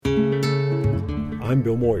I'm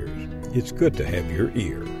Bill Moyers. It's good to have your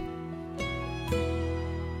ear.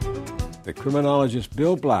 The criminologist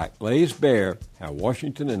Bill Black lays bare how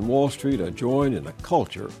Washington and Wall Street are joined in a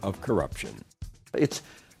culture of corruption. It's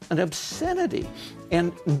an obscenity,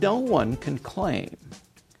 and no one can claim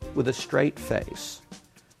with a straight face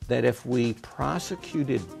that if we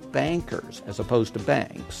prosecuted bankers as opposed to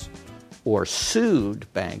banks, or sued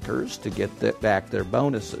bankers to get back their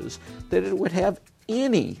bonuses, that it would have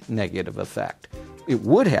any negative effect. It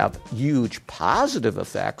would have huge positive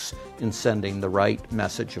effects in sending the right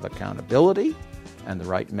message of accountability and the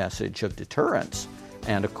right message of deterrence.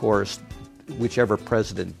 And of course, whichever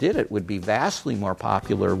president did it would be vastly more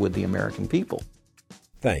popular with the American people.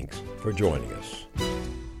 Thanks for joining us.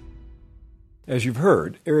 As you've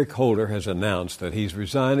heard, Eric Holder has announced that he's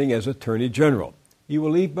resigning as Attorney General. He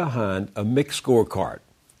will leave behind a mixed scorecard,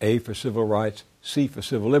 A for civil rights, C for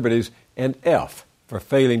civil liberties, and F for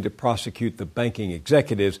failing to prosecute the banking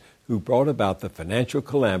executives who brought about the financial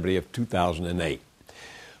calamity of 2008.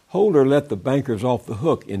 Holder let the bankers off the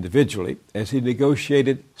hook individually as he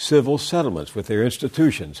negotiated civil settlements with their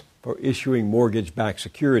institutions for issuing mortgage-backed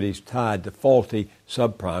securities tied to faulty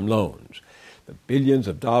subprime loans. The billions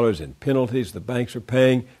of dollars in penalties the banks are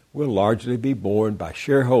paying will largely be borne by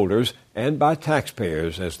shareholders and by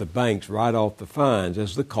taxpayers as the banks write off the fines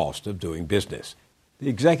as the cost of doing business. The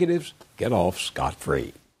executives get off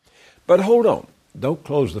scot-free. But hold on, don't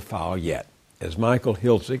close the file yet. As Michael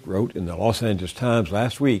Hiltzik wrote in the Los Angeles Times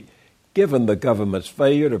last week, given the government's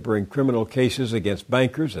failure to bring criminal cases against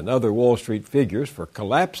bankers and other Wall Street figures for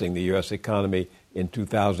collapsing the U.S. economy in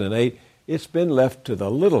 2008, it's been left to the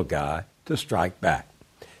little guy to strike back.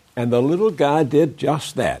 And the little guy did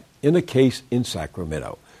just that in a case in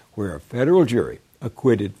Sacramento, where a federal jury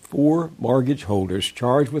acquitted 4 mortgage holders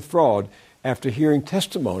charged with fraud after hearing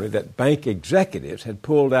testimony that bank executives had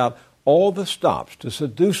pulled out all the stops to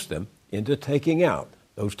seduce them into taking out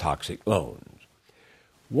those toxic loans.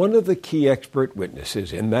 One of the key expert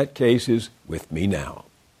witnesses in that case is with me now.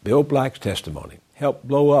 Bill Black's testimony helped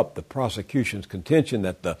blow up the prosecution's contention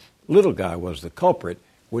that the little guy was the culprit,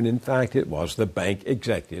 when in fact it was the bank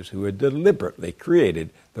executives who had deliberately created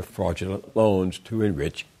the fraudulent loans to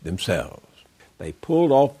enrich themselves. They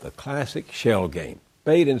pulled off the classic shell game,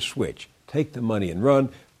 bait and switch, take the money and run,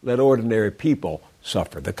 let ordinary people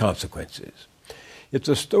suffer the consequences. It's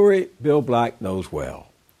a story Bill Black knows well.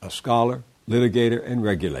 A scholar, litigator, and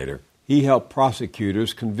regulator, he helped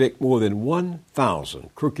prosecutors convict more than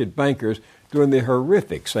 1,000 crooked bankers during the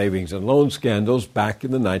horrific savings and loan scandals back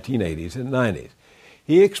in the 1980s and 90s.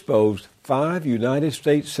 He exposed 5 United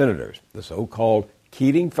States senators, the so-called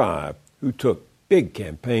Keating Five, who took big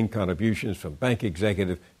campaign contributions from bank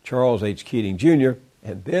executive Charles H. Keating Jr.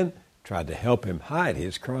 and then tried to help him hide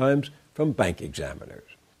his crimes from bank examiners.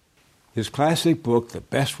 His classic book, The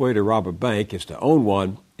Best Way to Rob a Bank is to Own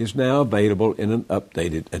One, is now available in an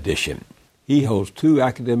updated edition. He holds 2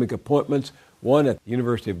 academic appointments, one at the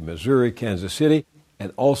University of Missouri, Kansas City,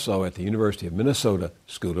 and also at the University of Minnesota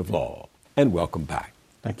School of Law. And welcome back.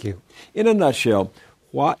 Thank you. In a nutshell,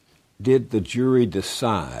 what did the jury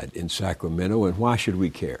decide in Sacramento, and why should we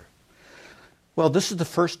care? Well, this is the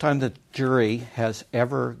first time the jury has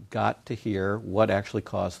ever got to hear what actually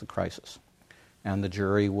caused the crisis. And the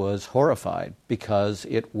jury was horrified because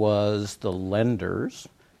it was the lenders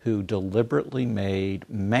who deliberately made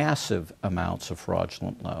massive amounts of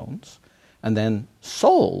fraudulent loans and then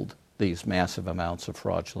sold these massive amounts of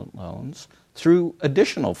fraudulent loans through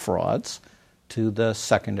additional frauds to the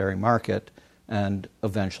secondary market and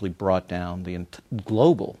eventually brought down the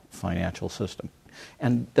global financial system.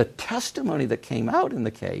 And the testimony that came out in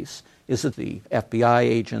the case is that the FBI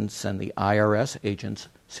agents and the IRS agents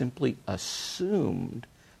simply assumed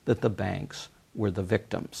that the banks were the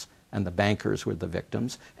victims and the bankers were the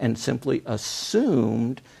victims, and simply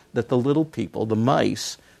assumed that the little people, the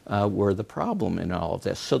mice, were the problem in all of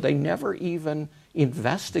this. So they never even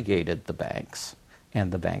investigated the banks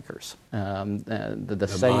and the bankers.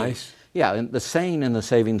 The mice? Yeah, and the saying in the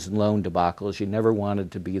savings and loan debacle is you never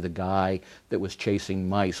wanted to be the guy that was chasing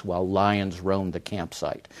mice while lions roamed the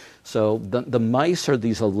campsite. So the mice are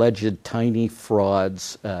these alleged tiny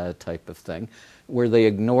frauds type of thing, where they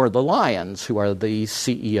ignore the lions, who are the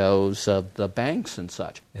CEOs of the banks and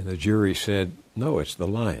such. And the jury said, no, it's the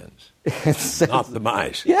lions, not the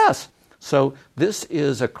mice. Yes. So this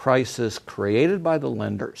is a crisis created by the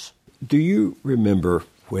lenders. Do you remember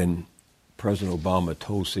when President Obama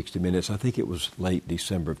told 60 Minutes, I think it was late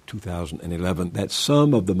December of 2011, that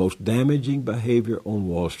some of the most damaging behavior on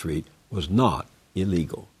Wall Street was not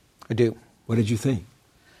illegal? I do. What did you think?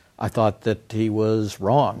 I thought that he was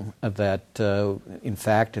wrong, that in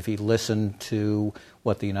fact, if he listened to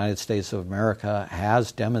what the United States of America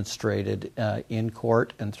has demonstrated in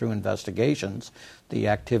court and through investigations, the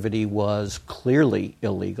activity was clearly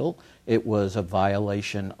illegal. It was a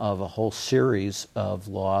violation of a whole series of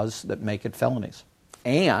laws that make it felonies.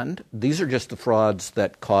 And these are just the frauds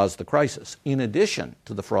that caused the crisis. In addition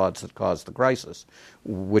to the frauds that caused the crisis,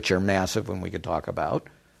 which are massive and we could talk about,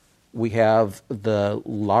 we have the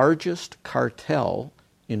largest cartel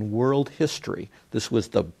in world history. This was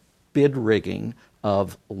the bid rigging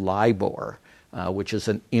of LIBOR, which is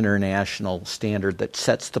an international standard that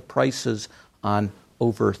sets the prices on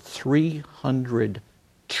over $300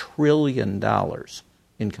 trillion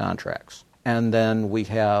in contracts. And then we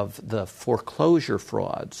have the foreclosure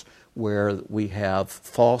frauds, where we have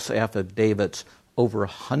false affidavits, over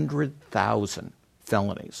 100,000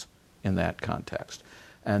 felonies in that context.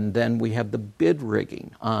 And then we have the bid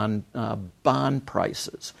rigging on bond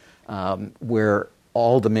prices, where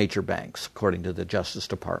all the major banks, according to the Justice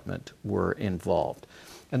Department, were involved.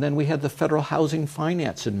 And then we had the Federal Housing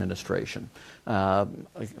Finance Administration,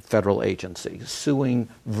 federal agency, suing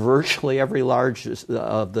virtually every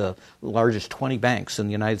of the largest 20 banks in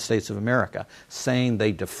the United States of America, saying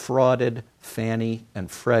they defrauded Fannie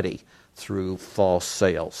and Freddie through false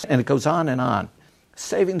sales. And it goes on and on.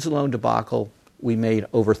 Savings and loan debacle, we made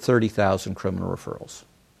over 30,000 criminal referrals.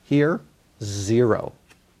 Here, 0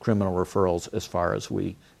 criminal referrals as far as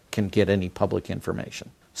we can get any public information.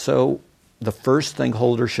 So the first thing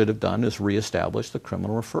Holder should have done is reestablish the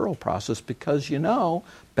criminal referral process, because,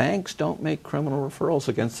 banks don't make criminal referrals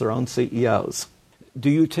against their own CEOs. Do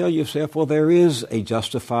you tell yourself, well, there is a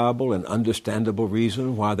justifiable and understandable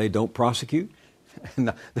reason why they don't prosecute?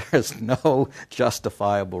 No, there's no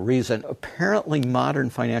justifiable reason. Apparently, modern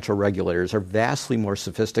financial regulators are vastly more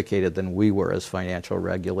sophisticated than we were as financial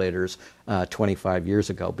regulators 25 years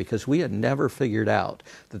ago, because we had never figured out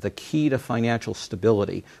that the key to financial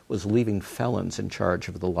stability was leaving felons in charge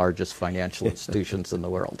of the largest financial institutions in the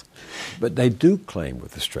world. But they do claim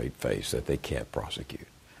with a straight face that they can't prosecute.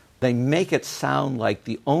 They make it sound like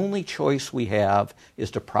the only choice we have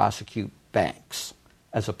is to prosecute banks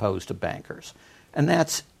as opposed to bankers. And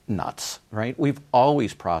that's nuts, right? We've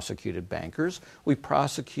always prosecuted bankers. We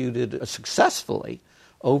prosecuted successfully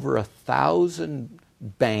over 1,000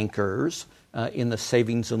 bankers in the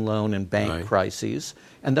savings and loan and bank crises.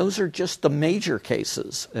 And those are just the major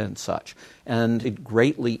cases and such. And it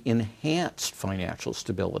greatly enhanced financial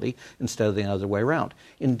stability instead of the other way around.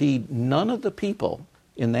 Indeed, none of the people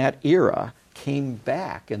in that era came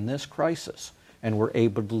back in this crisis and were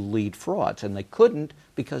able to lead frauds. And they couldn't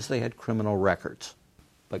because they had criminal records.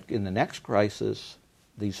 But in the next crisis,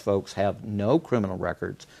 these folks have no criminal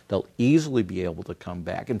records. They'll easily be able to come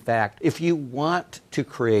back. In fact, if you want to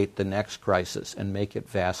create the next crisis and make it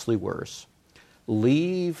vastly worse,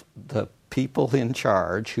 leave the people in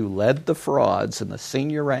charge who led the frauds in the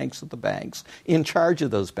senior ranks of the banks in charge of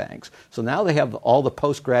those banks. So now they have all the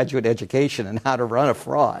postgraduate education in how to run a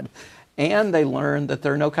fraud. And they learn that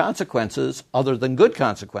there are no consequences other than good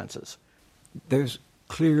consequences. There's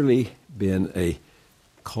clearly been a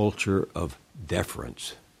culture of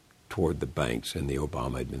deference toward the banks in the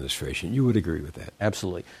Obama administration. You would agree with that?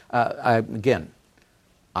 Absolutely. I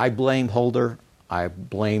blame Holder. I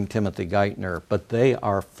blame Timothy Geithner, but they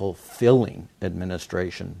are fulfilling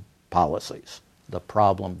administration policies. The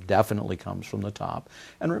problem definitely comes from the top.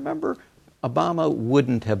 And remember, Obama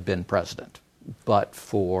wouldn't have been president but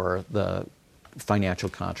for the financial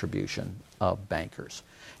contribution of bankers.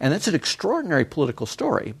 And it's an extraordinary political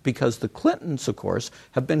story because the Clintons, of course,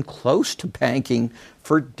 have been close to banking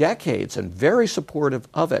for decades and very supportive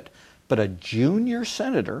of it. But a junior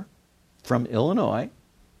senator from Illinois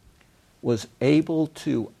was able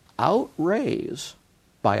to outraise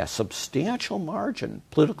by a substantial margin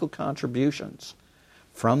political contributions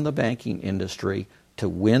from the banking industry to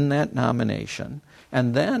win that nomination,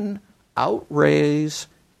 and then outraise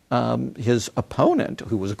his opponent,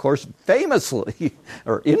 who was, of course, famously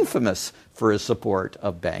or infamous for his support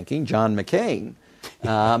of banking, John McCain,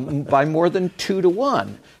 by more than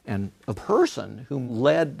 2-1. And a person who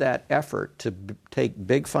led that effort to take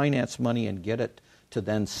big finance money and get it to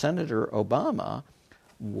then Senator Obama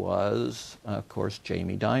was, of course,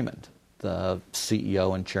 Jamie Dimon, the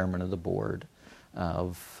CEO and chairman of the board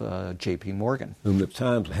of J.P. Morgan. Whom the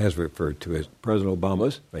Times has referred to as President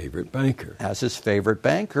Obama's favorite banker. As his favorite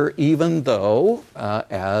banker, even though,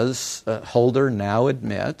 as Holder now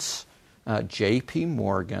admits, J.P.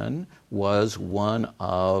 Morgan was one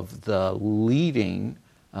of the leading,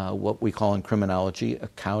 what we call in criminology,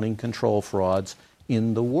 accounting control frauds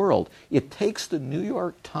in the world. It takes the New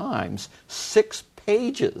York Times 6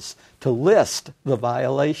 pages to list the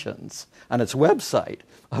violations on its website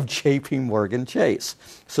of J.P. Morgan Chase.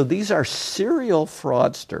 So these are serial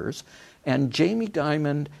fraudsters, and Jamie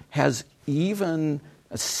Dimon has even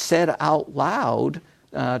said out loud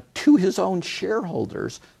to his own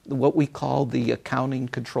shareholders what we call the accounting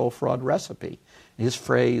control fraud recipe. His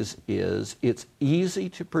phrase is, it's easy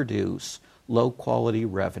to produce low-quality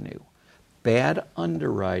revenue. Bad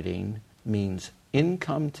underwriting means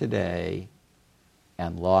income today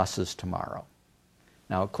and losses tomorrow.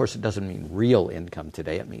 Now, of course, it doesn't mean real income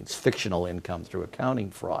today. It means fictional income through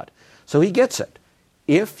accounting fraud. So he gets it.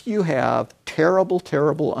 If you have terrible,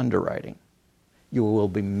 terrible underwriting, you will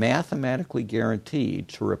be mathematically guaranteed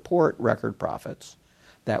to report record profits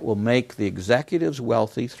that will make the executives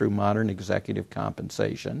wealthy through modern executive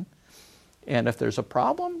compensation. And if there's a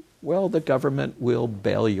problem, well, the government will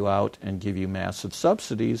bail you out and give you massive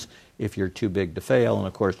subsidies if you're too big to fail. And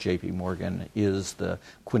of course, J.P. Morgan is the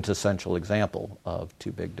quintessential example of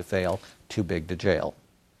too big to fail, too big to jail.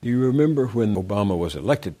 Do you remember when Obama was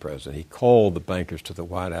elected president, he called the bankers to the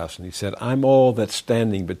White House and he said, I'm all that's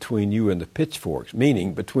standing between you and the pitchforks,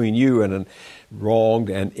 meaning between you and a wronged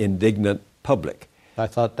and indignant public. I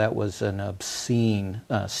thought that was an obscene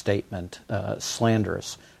statement,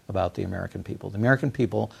 slanderous about the American people. The American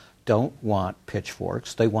people don't want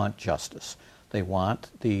pitchforks. They want justice. They want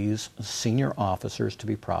these senior officers to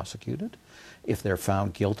be prosecuted. If they're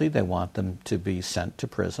found guilty, they want them to be sent to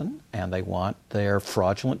prison, and they want their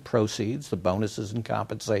fraudulent proceeds, the bonuses and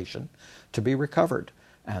compensation, to be recovered.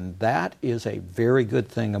 And that is a very good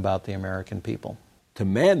thing about the American people. To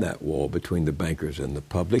man that wall between the bankers and the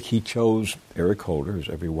public, he chose Eric Holder, as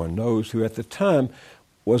everyone knows, who at the time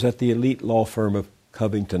was at the elite law firm of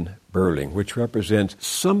Covington Burling, which represents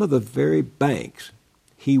some of the very banks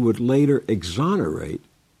he would later exonerate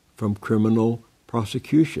from criminal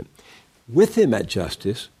prosecution. With him at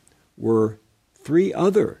justice were 3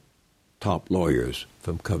 other top lawyers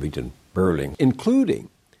from Covington Burling, including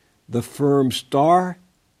the firm's star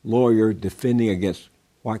lawyer defending against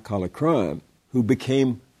white-collar crime, who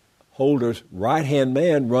became Holder's right-hand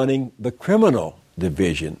man running the criminal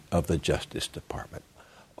division of the Justice Department.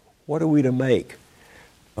 What are we to make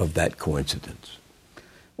of that coincidence?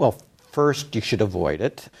 Well, first, you should avoid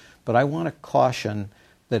it, but I want to caution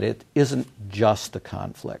that it isn't just the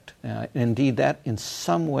conflict. Indeed, that in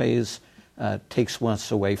some ways takes us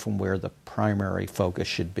away from where the primary focus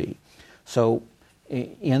should be. So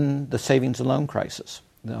in the savings and loan crisis,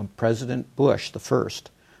 President Bush, the first,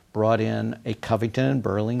 brought in a Covington and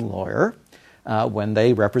Burling lawyer when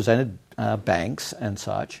they represented banks and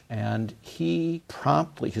such, and he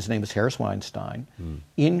promptly, his name is Harris Weinstein,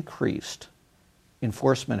 increased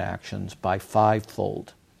enforcement actions by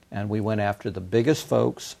 5-fold. And we went after the biggest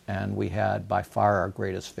folks, and we had by far our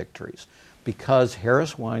greatest victories. Because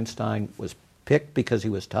Harris Weinstein was picked because he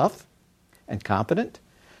was tough and competent,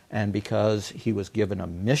 and because he was given a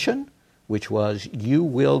mission, which was you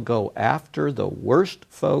will go after the worst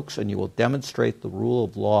folks and you will demonstrate the rule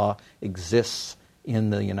of law exists in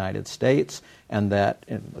the United States, and that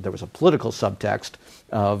there was a political subtext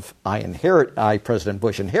of President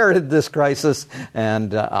Bush inherited this crisis,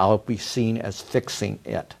 and I'll be seen as fixing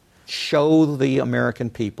it. Show the American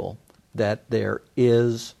people that there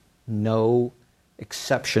is no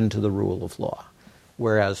exception to the rule of law,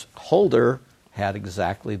 whereas Holder had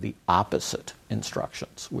exactly the opposite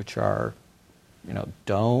instructions, which are,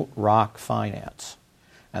 don't rock finance.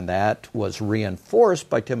 And that was reinforced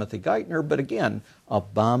by Timothy Geithner, but again,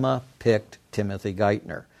 Obama picked Timothy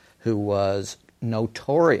Geithner, who was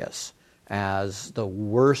notorious as the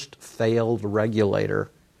worst failed regulator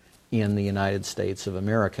in the United States of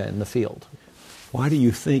America in the field. Why do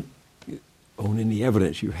you think, on any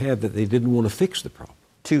evidence you have, that they didn't want to fix the problem?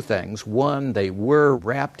 2 things. One, they were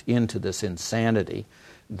wrapped into this insanity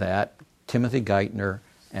that Timothy Geithner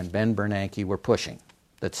and Ben Bernanke were pushing,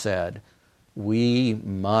 that said, we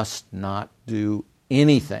must not do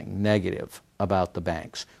anything negative about the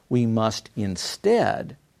banks. We must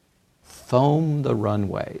instead foam the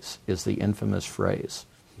runways, is the infamous phrase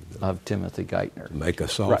of Timothy Geithner. Make a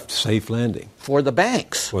soft, safe landing. For the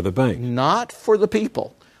banks. For the banks. Not for the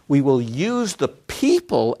people. We will use the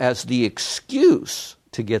people as the excuse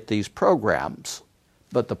to get these programs,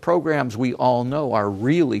 but the programs we all know are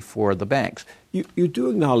really for the banks. You do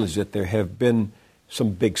acknowledge that there have been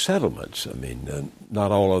some big settlements. I mean,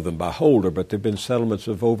 not all of them by Holder, but there have been settlements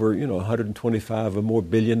of over, $125 or more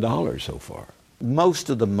billion so far. Most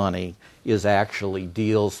of the money is actually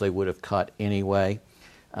deals they would have cut anyway,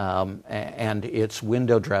 and it's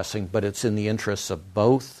window dressing, but it's in the interests of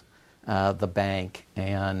both the bank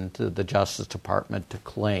and the Justice Department to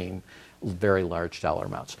claim very large dollar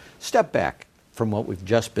amounts. Step back from what we've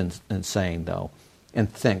just been saying, though,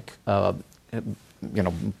 and think, put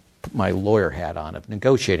my lawyer hat on of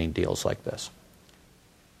negotiating deals like this.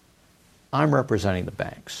 I'm representing the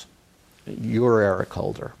banks. You're Eric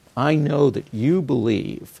Holder. I know that you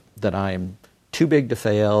believe that I am too big to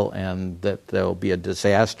fail and that there will be a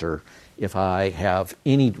disaster if I have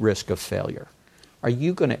any risk of failure. Are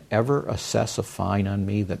you going to ever assess a fine on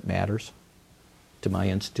me that matters to my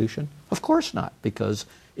institution? Of course not, because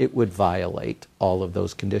it would violate all of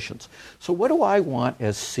those conditions. So what do I want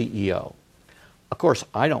as CEO? Of course,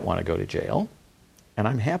 I don't want to go to jail, and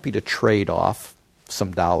I'm happy to trade off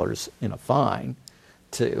some dollars in a fine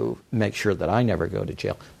to make sure that I never go to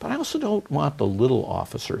jail. But I also don't want the little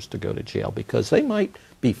officers to go to jail because they might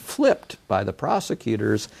be flipped by the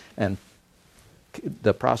prosecutors and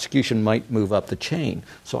the prosecution might move up the chain.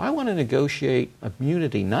 So I want to negotiate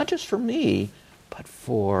immunity, not just for me, but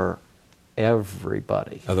for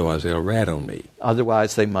everybody. Otherwise, they'll rat on me.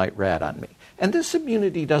 Otherwise, they might rat on me. And this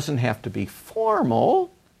immunity doesn't have to be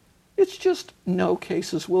formal. It's just no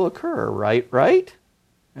cases will occur, right? Right?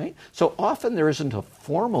 So often there isn't a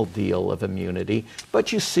formal deal of immunity,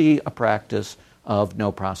 but you see a practice of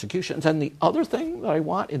no prosecutions. And the other thing that I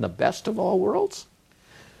want in the best of all worlds,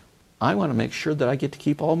 I want to make sure that I get to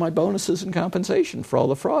keep all my bonuses and compensation for all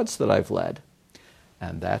the frauds that I've led.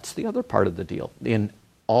 And that's the other part of the deal. In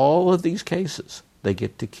all of these cases, they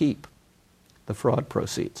get to keep the fraud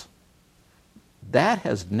proceeds. That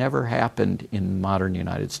has never happened in modern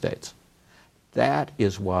United States. That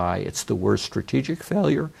is why it's the worst strategic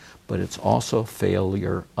failure, but it's also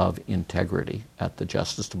failure of integrity at the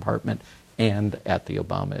Justice Department and at the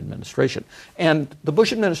Obama administration. And the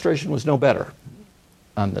Bush administration was no better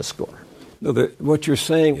on this score. No, what you're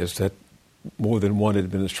saying is that more than one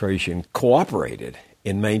administration cooperated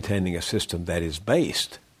in maintaining a system that is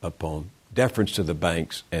based upon deference to the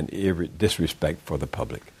banks and disrespect for the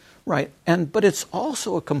public. Right, but it's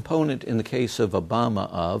also a component in the case of Obama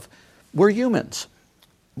of we're humans,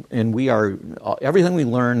 and everything we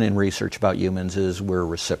learn in research about humans is we're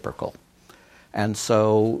reciprocal. And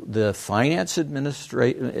so the finance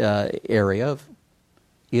area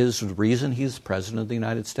is the reason he's president of the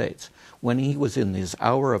United States. When he was in his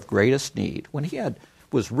hour of greatest need, when he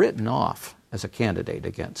was written off as a candidate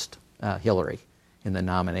against Hillary in the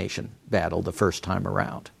nomination battle the first time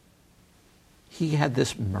around, he had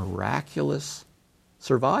this miraculous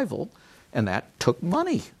survival, and that took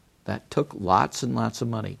money. That took lots and lots of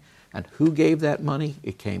money. And who gave that money?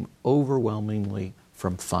 It came overwhelmingly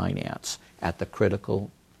from finance at the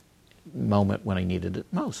critical moment when he needed it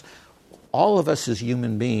most. All of us as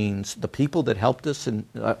human beings, the people that helped us, and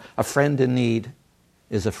a friend in need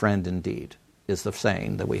is a friend indeed, is the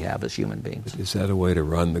saying that we have as human beings. Is that a way to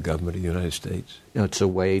run the government of the United States? It's a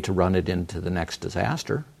way to run it into the next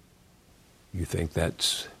disaster. You think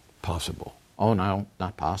that's possible? Oh, no,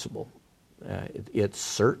 not possible. It's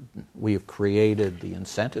certain. We have created the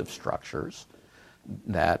incentive structures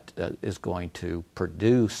that is going to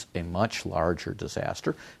produce a much larger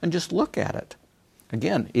disaster. And just look at it.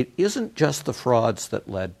 Again, it isn't just the frauds that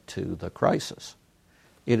led to the crisis.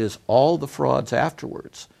 It is all the frauds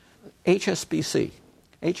afterwards. HSBC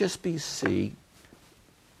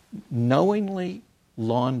knowingly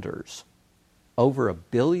launders over $1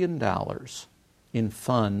 billion in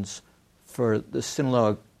funds for the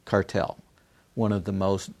Sinaloa cartel, one of the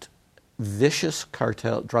most vicious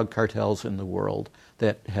drug cartels in the world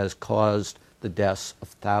that has caused the deaths of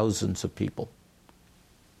thousands of people.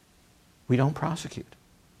 We don't prosecute.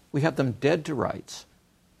 We have them dead to rights.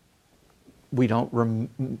 We don't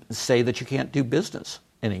say that you can't do business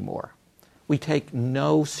anymore. We take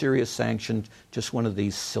no serious sanction, just one of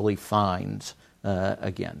these silly fines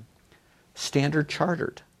again. Standard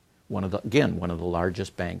Chartered, one of the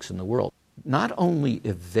largest banks in the world, not only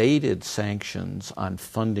evaded sanctions on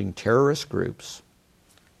funding terrorist groups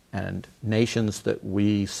and nations that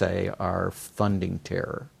we say are funding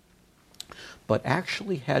terror, but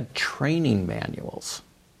actually had training manuals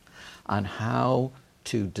on how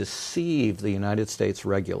to deceive the United States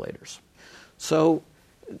regulators. So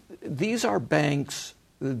these are banks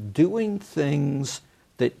doing things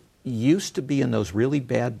that used to be in those really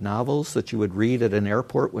bad novels that you would read at an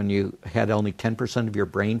airport when you had only 10% of your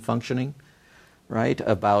brain functioning, right?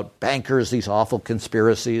 About bankers, these awful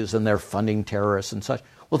conspiracies, and they're funding terrorists and such.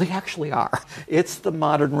 Well, they actually are. It's the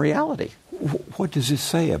modern reality. What does this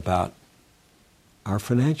say about our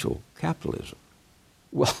financial capitalism?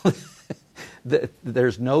 Well,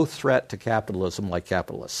 there's no threat to capitalism like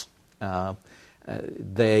capitalists.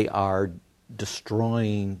 They are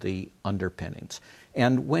destroying the underpinnings.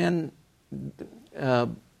 And when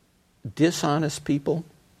dishonest people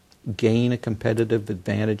gain a competitive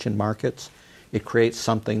advantage in markets, it creates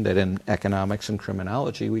something that in economics and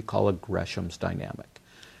criminology we call a Gresham's dynamic.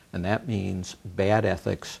 And that means bad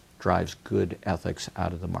ethics drives good ethics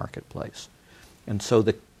out of the marketplace. And so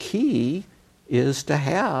the key is to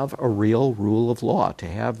have a real rule of law, to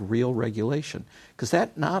have real regulation, because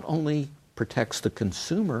that not only protects the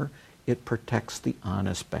consumer, it protects the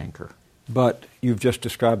honest banker. But you've just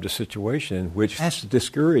described a situation which has to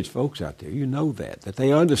discourage folks out there. You know that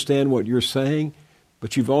they understand what you're saying,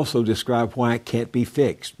 but you've also described why it can't be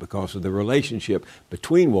fixed because of the relationship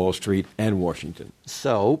between Wall Street and Washington.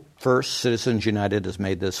 So, first, Citizens United has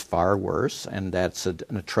made this far worse, and that's an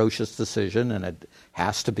atrocious decision, and it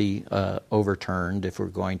has to be overturned if we're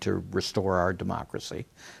going to restore our democracy.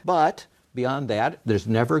 But beyond that, there's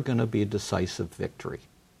never going to be a decisive victory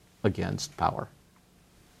against power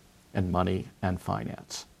and money and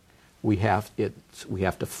finance. We have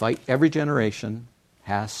to fight. Every generation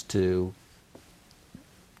has to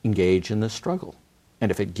engage in this struggle. And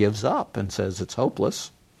if it gives up and says it's hopeless,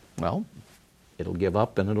 well, it'll give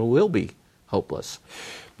up and it will be hopeless.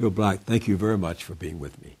 Bill Black, thank you very much for being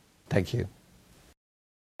with me. Thank you.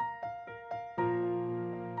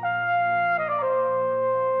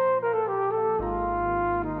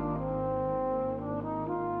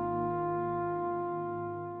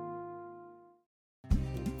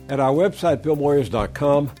 At our website,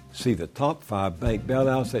 BillMoyers.com, see the top 5 bank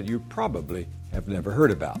bailouts that you probably have never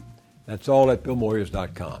heard about. That's all at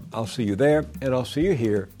BillMoyers.com. I'll see you there, and I'll see you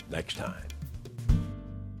here next time.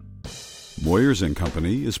 Moyers &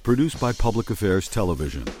 Company is produced by Public Affairs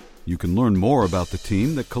Television. You can learn more about the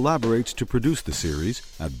team that collaborates to produce the series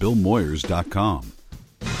at BillMoyers.com.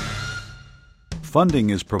 Funding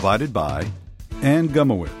is provided by Ann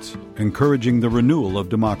Gumowitz, encouraging the renewal of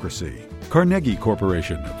democracy. Carnegie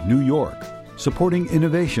Corporation of New York, supporting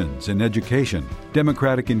innovations in education,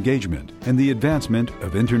 democratic engagement, and the advancement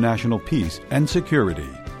of international peace and security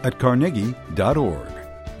at carnegie.org.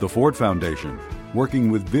 The Ford Foundation, working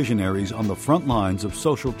with visionaries on the front lines of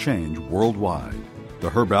social change worldwide. The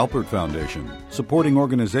Herb Alpert Foundation, supporting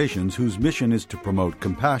organizations whose mission is to promote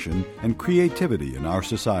compassion and creativity in our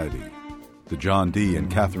society. The John D. and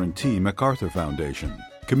Catherine T. MacArthur Foundation,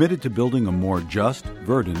 committed to building a more just,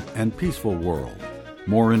 verdant, and peaceful world.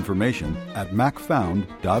 More information at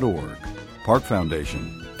macfound.org. Park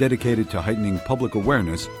Foundation, dedicated to heightening public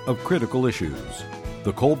awareness of critical issues.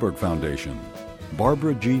 The Kohlberg Foundation,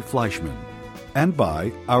 Barbara G. Fleischman. And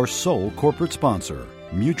by our sole corporate sponsor,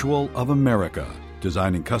 Mutual of America,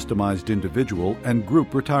 designing customized individual and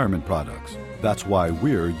group retirement products. That's why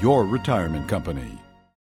we're your retirement company.